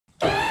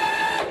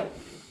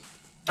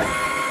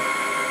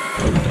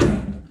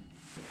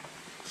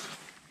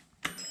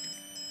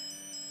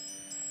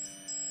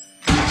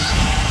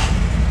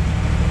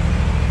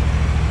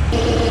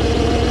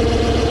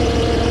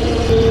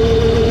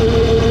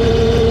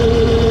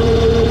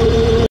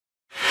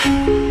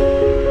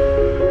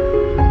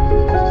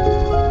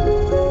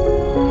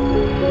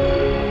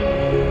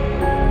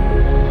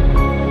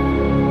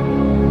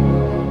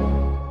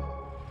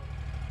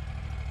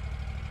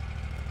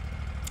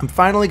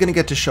finally going to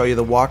get to show you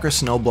the Walker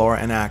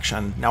Snowblower in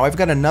action. Now I've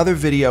got another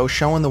video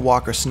showing the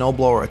Walker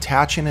Snowblower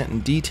attaching it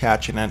and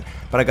detaching it,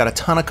 but I got a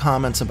ton of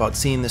comments about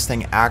seeing this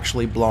thing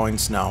actually blowing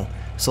snow.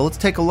 So let's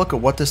take a look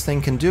at what this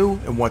thing can do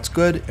and what's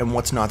good and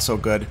what's not so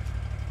good.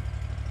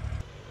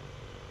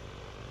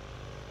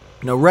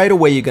 Now right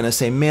away you're going to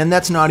say, man,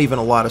 that's not even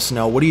a lot of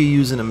snow. What are you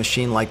using a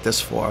machine like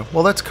this for?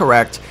 Well, that's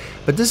correct,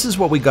 but this is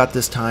what we got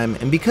this time,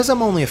 and because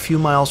I'm only a few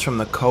miles from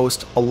the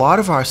coast, a lot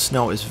of our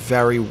snow is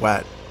very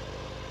wet.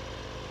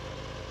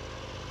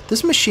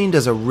 This machine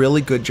does a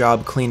really good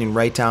job cleaning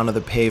right down to the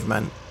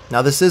pavement.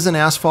 Now this is an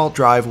asphalt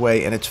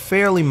driveway and it's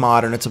fairly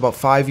modern. It's about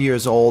 5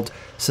 years old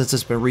since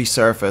it's been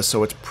resurfaced,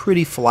 so it's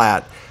pretty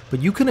flat.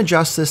 But you can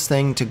adjust this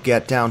thing to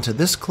get down to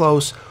this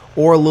close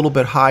or a little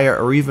bit higher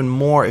or even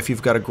more if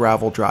you've got a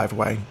gravel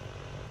driveway.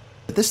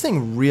 This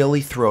thing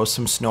really throws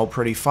some snow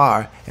pretty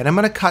far, and I'm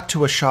going to cut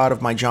to a shot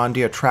of my John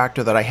Deere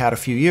tractor that I had a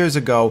few years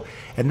ago,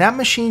 and that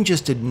machine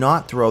just did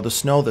not throw the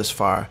snow this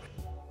far.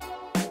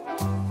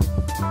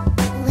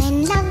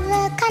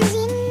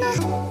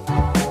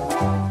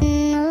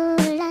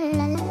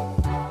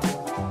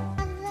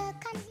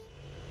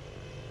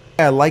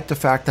 I like the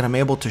fact that I'm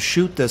able to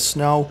shoot this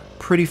snow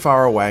pretty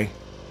far away.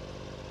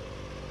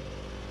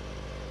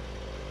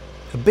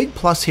 A big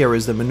plus here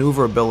is the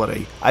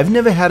maneuverability. I've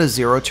never had a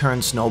zero-turn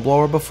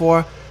snowblower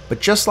before,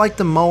 but just like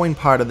the mowing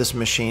part of this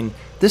machine,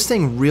 this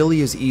thing really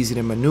is easy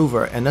to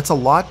maneuver, and that's a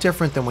lot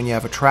different than when you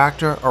have a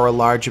tractor or a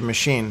larger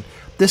machine.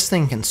 This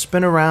thing can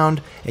spin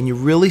around, and you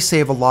really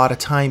save a lot of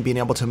time being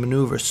able to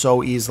maneuver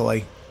so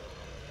easily.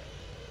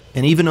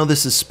 And even though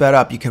this is sped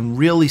up, you can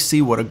really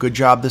see what a good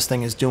job this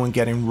thing is doing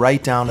getting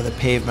right down to the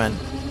pavement.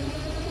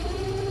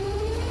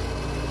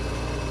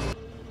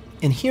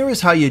 And here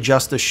is how you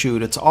adjust the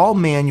chute. It's all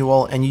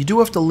manual and you do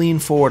have to lean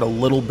forward a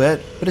little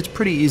bit, but it's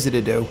pretty easy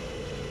to do.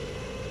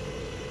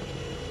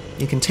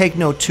 You can take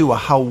note too of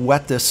how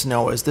wet this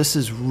snow is. This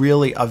is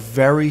really a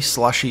very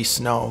slushy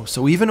snow.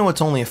 So even though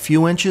it's only a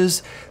few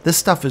inches, this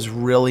stuff is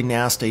really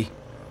nasty.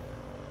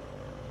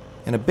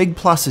 And a big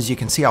plus is you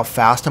can see how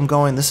fast I'm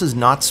going. This is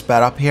not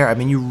sped up here. I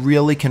mean, you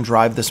really can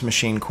drive this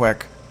machine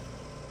quick.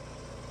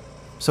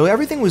 So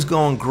everything was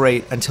going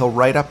great until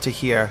right up to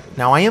here.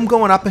 Now I am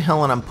going up a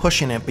hill and I'm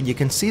pushing it, but you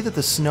can see that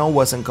the snow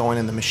wasn't going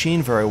in the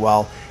machine very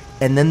well.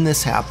 And then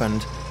this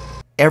happened.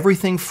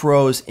 Everything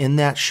froze in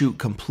that chute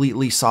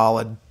completely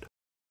solid.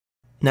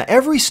 Now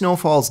every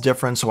snowfall is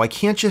different, so I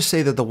can't just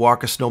say that the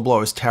Walker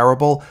Snowblower is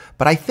terrible,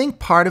 but I think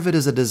part of it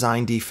is a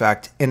design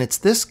defect, and it's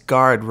this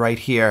guard right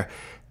here.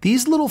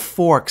 These little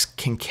forks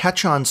can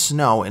catch on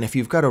snow, and if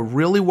you've got a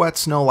really wet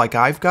snow like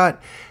I've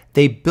got,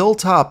 they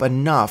built up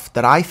enough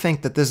that I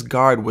think that this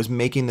guard was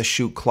making the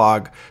chute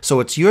clog. So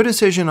it's your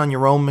decision on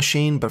your own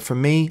machine, but for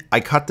me, I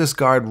cut this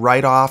guard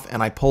right off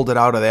and I pulled it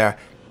out of there.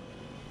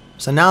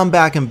 So now I'm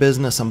back in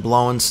business, I'm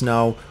blowing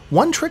snow.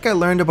 One trick I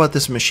learned about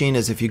this machine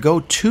is if you go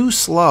too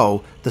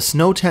slow, the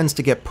snow tends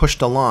to get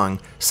pushed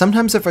along.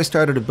 Sometimes if I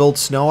started to build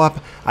snow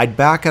up, I'd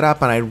back it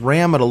up and I'd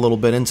ram it a little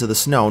bit into the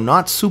snow.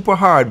 Not super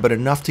hard, but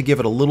enough to give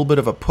it a little bit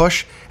of a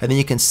push, and then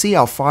you can see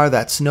how far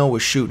that snow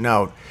was shooting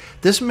out.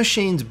 This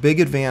machine's big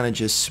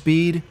advantage is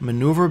speed,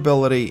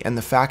 maneuverability, and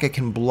the fact it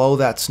can blow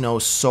that snow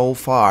so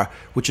far,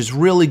 which is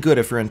really good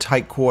if you're in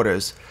tight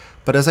quarters.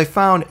 But as I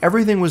found,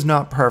 everything was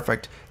not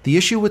perfect. The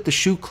issue with the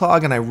chute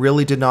clog, and I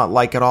really did not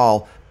like at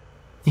all.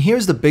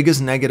 Here's the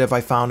biggest negative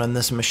I found on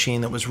this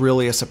machine that was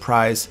really a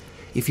surprise.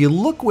 If you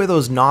look where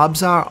those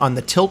knobs are on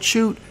the tilt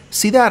chute,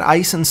 see that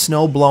ice and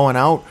snow blowing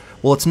out?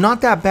 Well, it's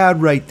not that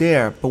bad right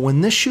there, but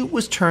when this chute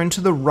was turned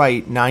to the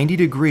right 90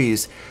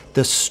 degrees,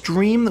 the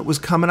stream that was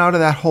coming out of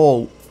that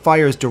hole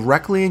fires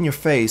directly in your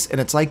face, and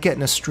it's like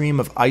getting a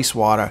stream of ice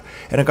water.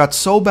 And it got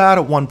so bad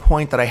at one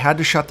point that I had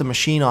to shut the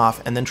machine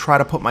off and then try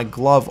to put my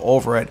glove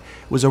over it.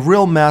 It was a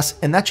real mess,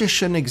 and that just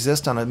shouldn't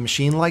exist on a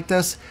machine like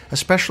this,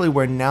 especially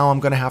where now I'm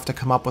going to have to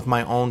come up with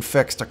my own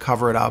fix to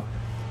cover it up.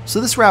 So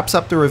this wraps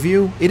up the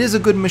review. It is a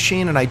good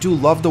machine, and I do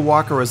love the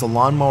Walker as a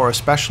lawnmower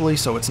especially,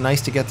 so it's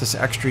nice to get this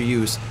extra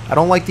use. I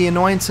don't like the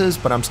annoyances,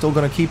 but I'm still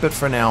going to keep it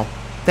for now.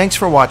 Thanks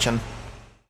for watching.